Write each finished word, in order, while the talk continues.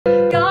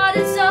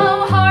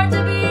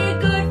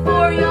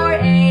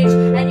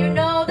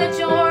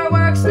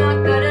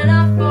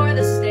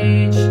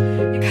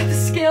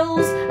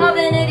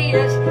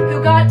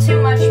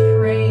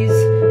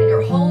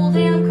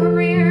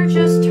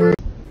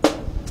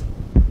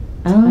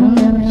Oh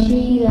no,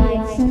 she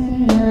likes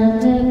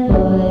another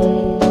boy.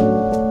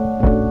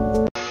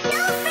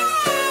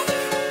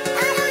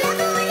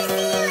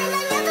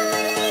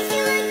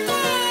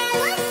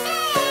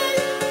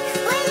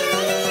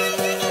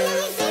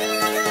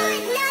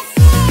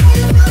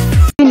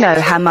 You know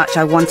how much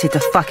I wanted to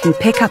fucking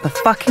pick up a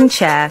fucking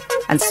chair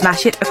and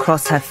smash it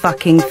across her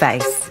fucking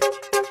face.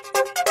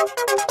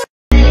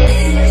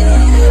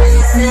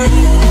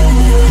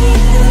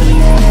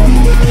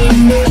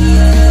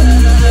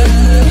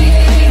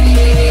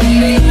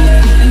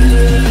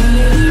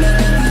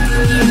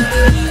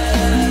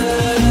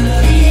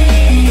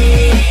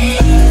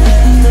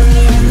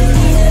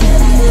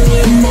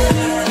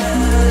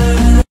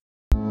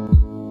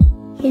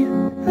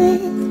 You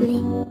with me,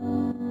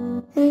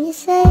 and you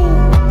say,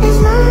 as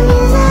long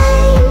as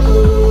I'm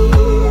here,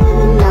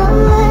 no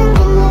one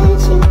can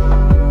hurt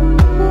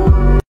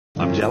you.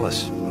 I'm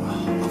jealous.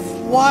 Of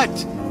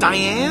what?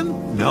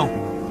 Diane? No.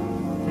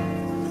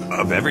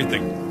 Of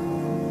everything.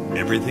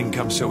 Everything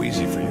comes so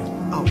easy for you.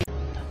 Oh.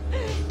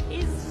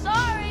 He's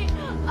sorry.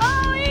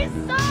 Oh, he's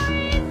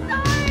sorry.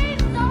 Sorry.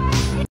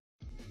 Sorry.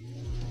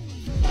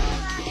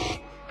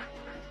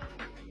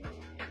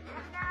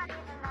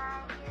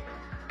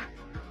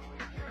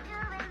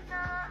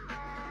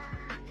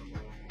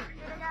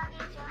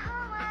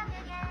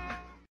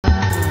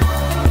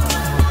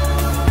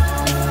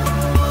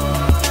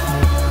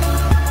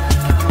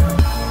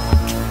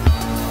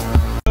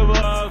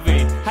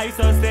 How you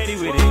so steady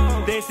with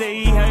it? They say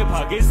he had your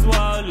pockets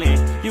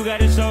swollen. You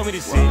gotta show me the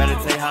shit. Better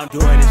tell you how I'm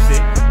doing this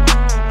shit.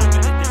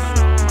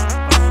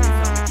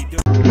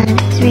 None of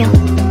it's real.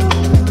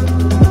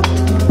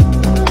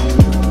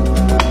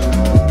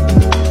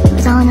 It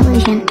was all an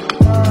illusion.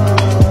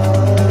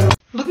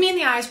 Look me in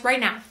the eyes right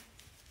now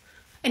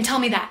and tell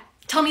me that.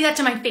 Tell me that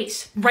to my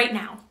face right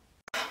now.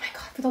 Oh my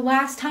God, for the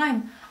last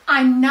time,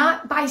 I'm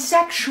not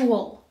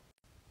bisexual.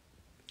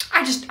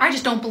 I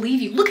just don't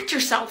believe you. Look at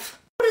yourself.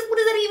 What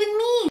does that even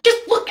mean?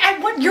 Just look at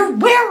what you're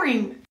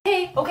wearing.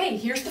 Hey, okay,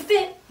 here's the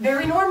fit.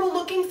 Very normal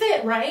looking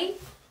fit, right?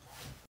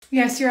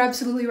 Yes, you're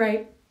absolutely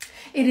right.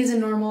 It is a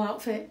normal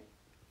outfit.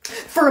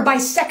 For a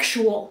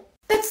bisexual.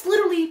 That's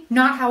literally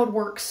not how it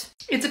works.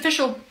 It's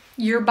official.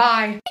 You're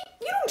bi.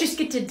 You don't just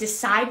get to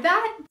decide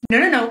that.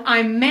 No,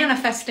 I'm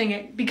manifesting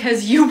it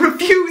because you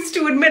refuse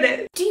to admit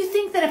it. Do you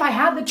think that if I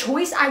had the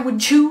choice, I would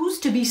choose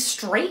to be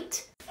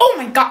straight? Oh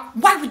my God,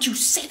 why would you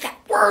say that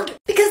word?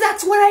 Because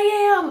that's what I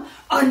am,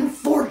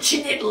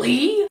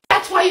 unfortunately.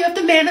 That's why you have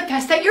to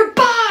manifest that you're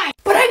bi.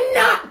 But I'm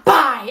not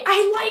bi.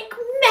 I like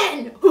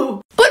men.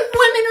 But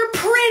women are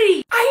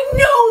pretty. I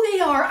know they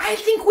are. I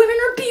think women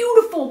are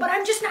beautiful, but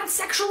I'm just not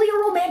sexually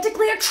or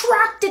romantically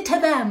attracted to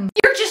them.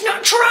 You're just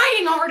not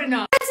trying hard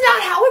enough. That's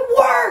not how it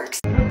works.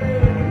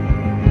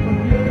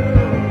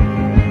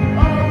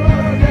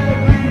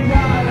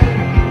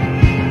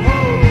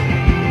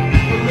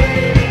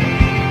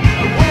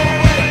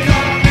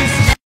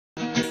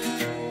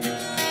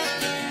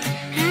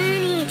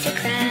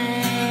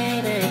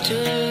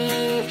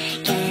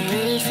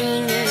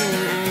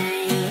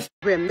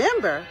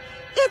 Remember,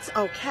 it's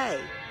okay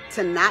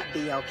to not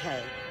be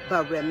okay,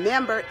 but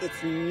remember,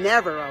 it's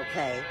never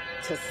okay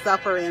to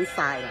suffer in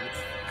silence.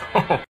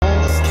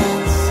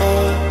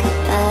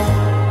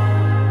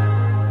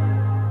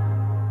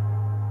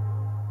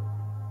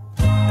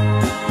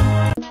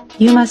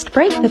 You must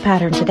break the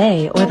pattern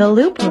today, or the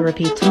loop will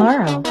repeat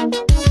tomorrow.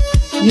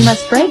 You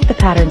must break the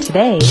pattern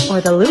today,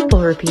 or the loop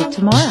will repeat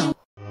tomorrow.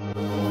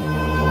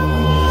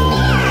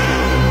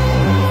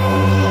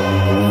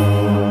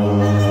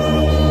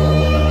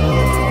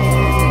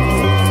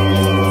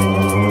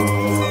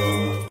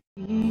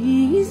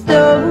 Please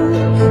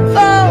don't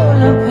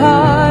fall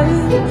apart.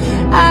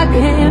 I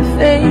can't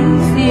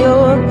face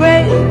your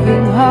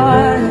breaking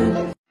heart.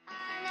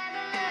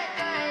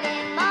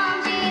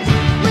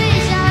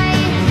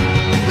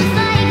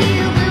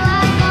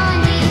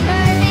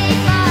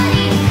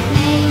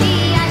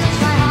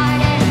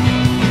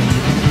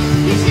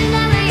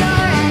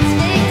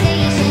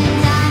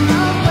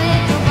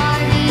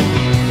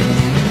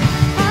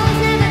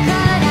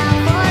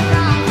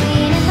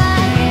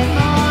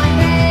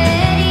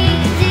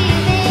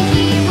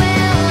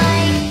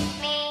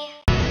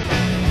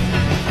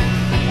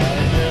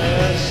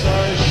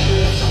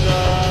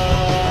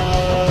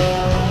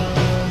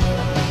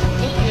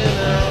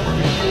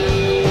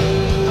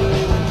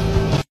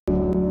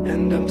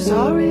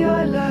 Sorry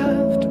I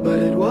left, but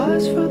it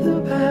was for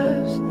the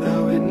best,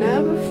 though it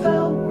never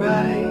felt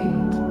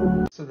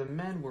right. So the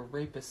men were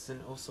rapists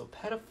and also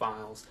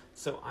pedophiles,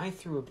 so I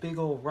threw a big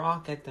old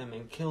rock at them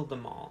and killed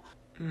them all.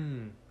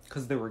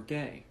 'Cause they were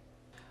gay.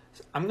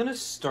 I'm gonna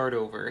start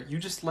over. You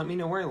just let me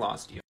know where I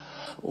lost you.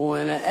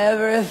 When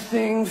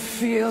everything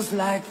feels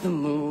like the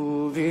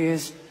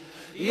movies,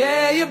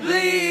 yeah, you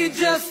bleed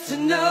just to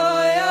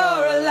know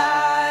you're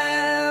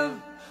alive.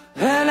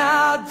 And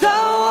I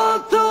don't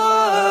want the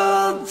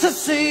world to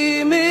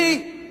see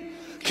me,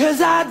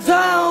 'cause I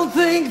don't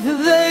think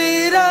that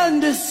they'd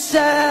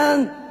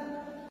understand.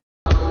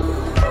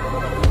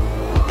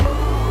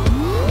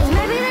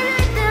 Maybe the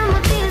night that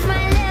my tears might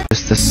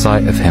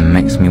sight of him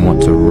makes me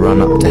want to run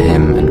up to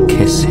him and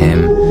kiss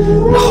him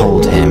and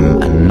hold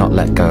him and not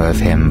let go of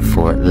him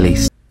for at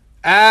least...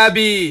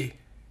 Abby!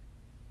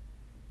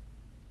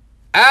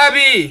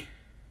 Abby!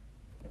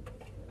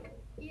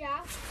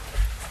 Yeah?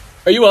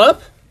 Are you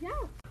up? Yeah.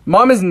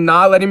 Mom is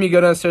not letting me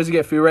go downstairs to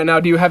get food right now.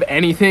 Do you have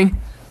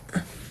anything?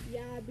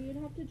 Yeah, but you'd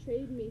have to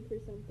trade me for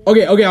something.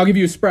 Okay, I'll give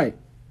you a Sprite.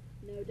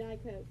 No, Diet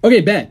Coke.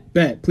 Okay,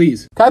 bet,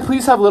 please. Can I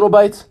please have little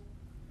bites?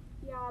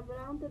 Yeah, but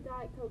I want the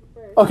Diet Coke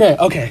first.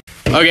 Okay.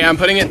 Okay, I'm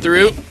putting it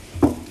through.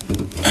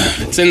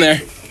 It's in there.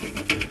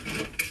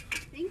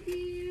 Thank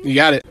you. You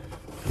got it.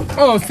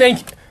 Oh, thank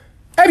you.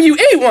 Abby, you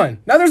ate one!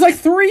 Now there's like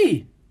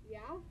 3! Yeah,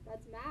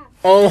 that's math.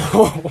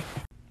 Oh.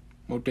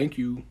 Well, thank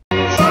you.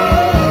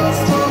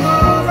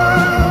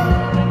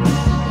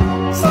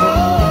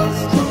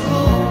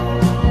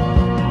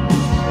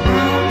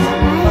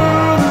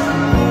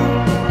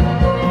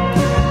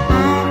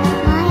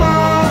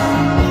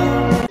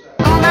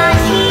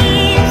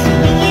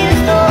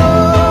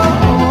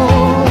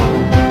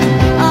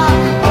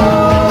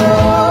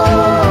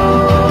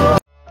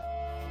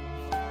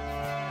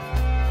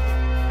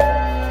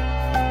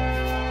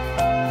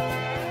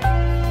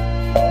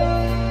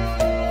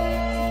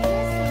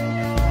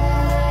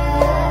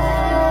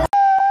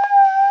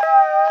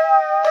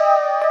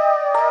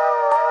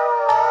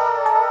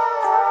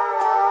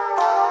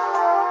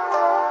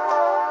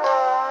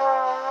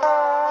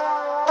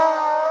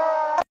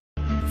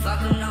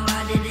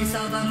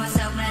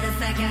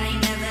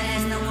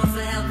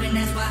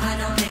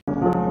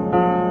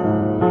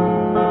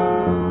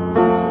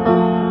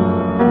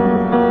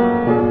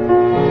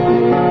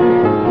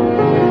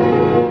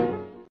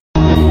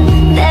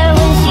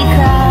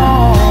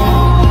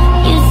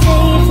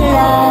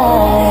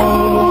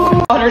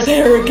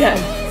 Her again.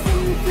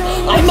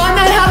 I might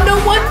not have no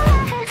one.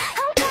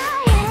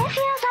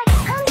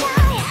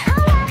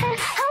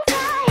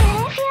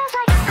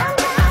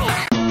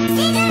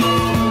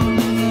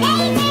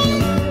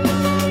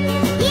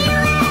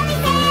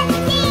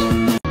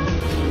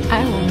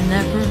 I will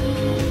never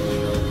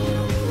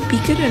be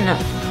good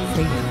enough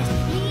for you,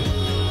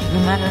 no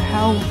matter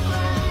how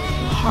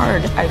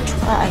hard I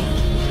try.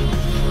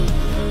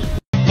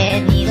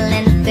 Head needle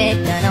in the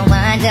bed, gonna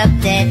wind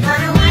up dead.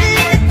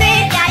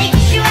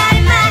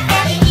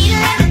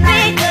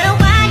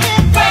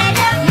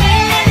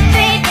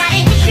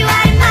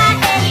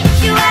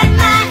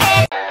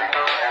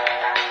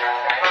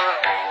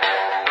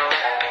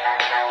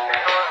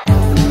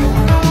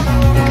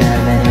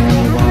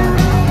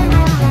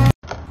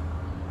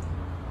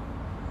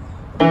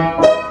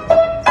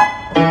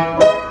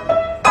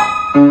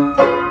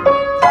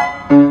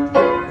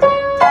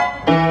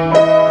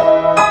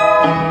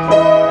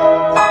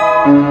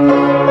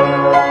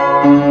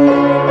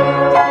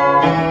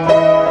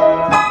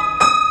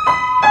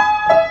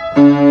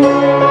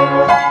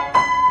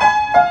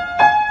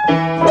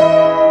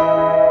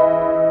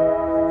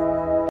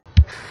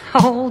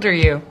 How old are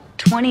you?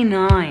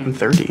 29. I'm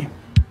 30.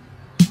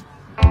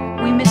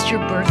 We missed your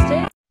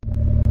birthday?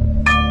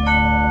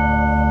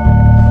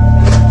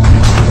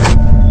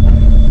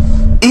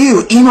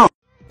 Ew, emo.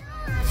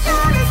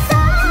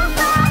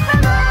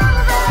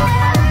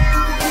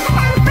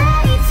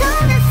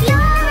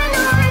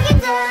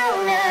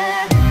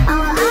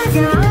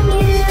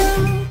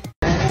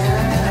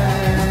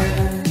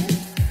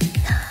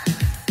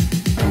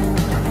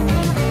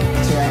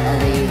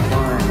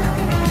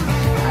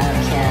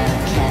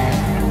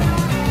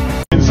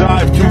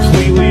 I've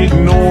completely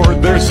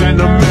ignored. There's an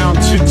amount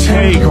to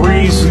take,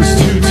 reasons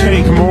to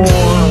take more.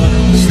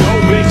 It's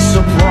no big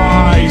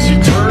surprise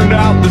you turned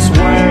out this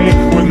way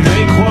when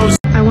they closed.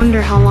 I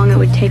wonder how long it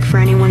would take for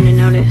anyone to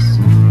notice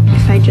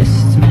if I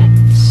just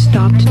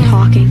stopped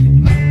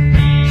talking.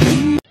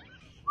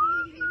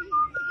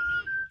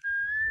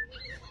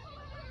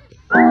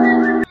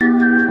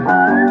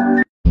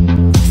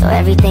 So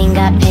everything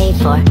got paid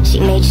for. She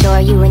made sure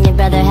you and your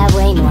brother had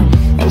way more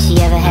than she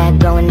ever had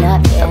growing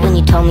up. But when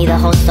you told me the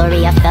whole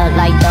story, I felt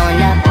like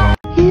throwing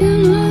up.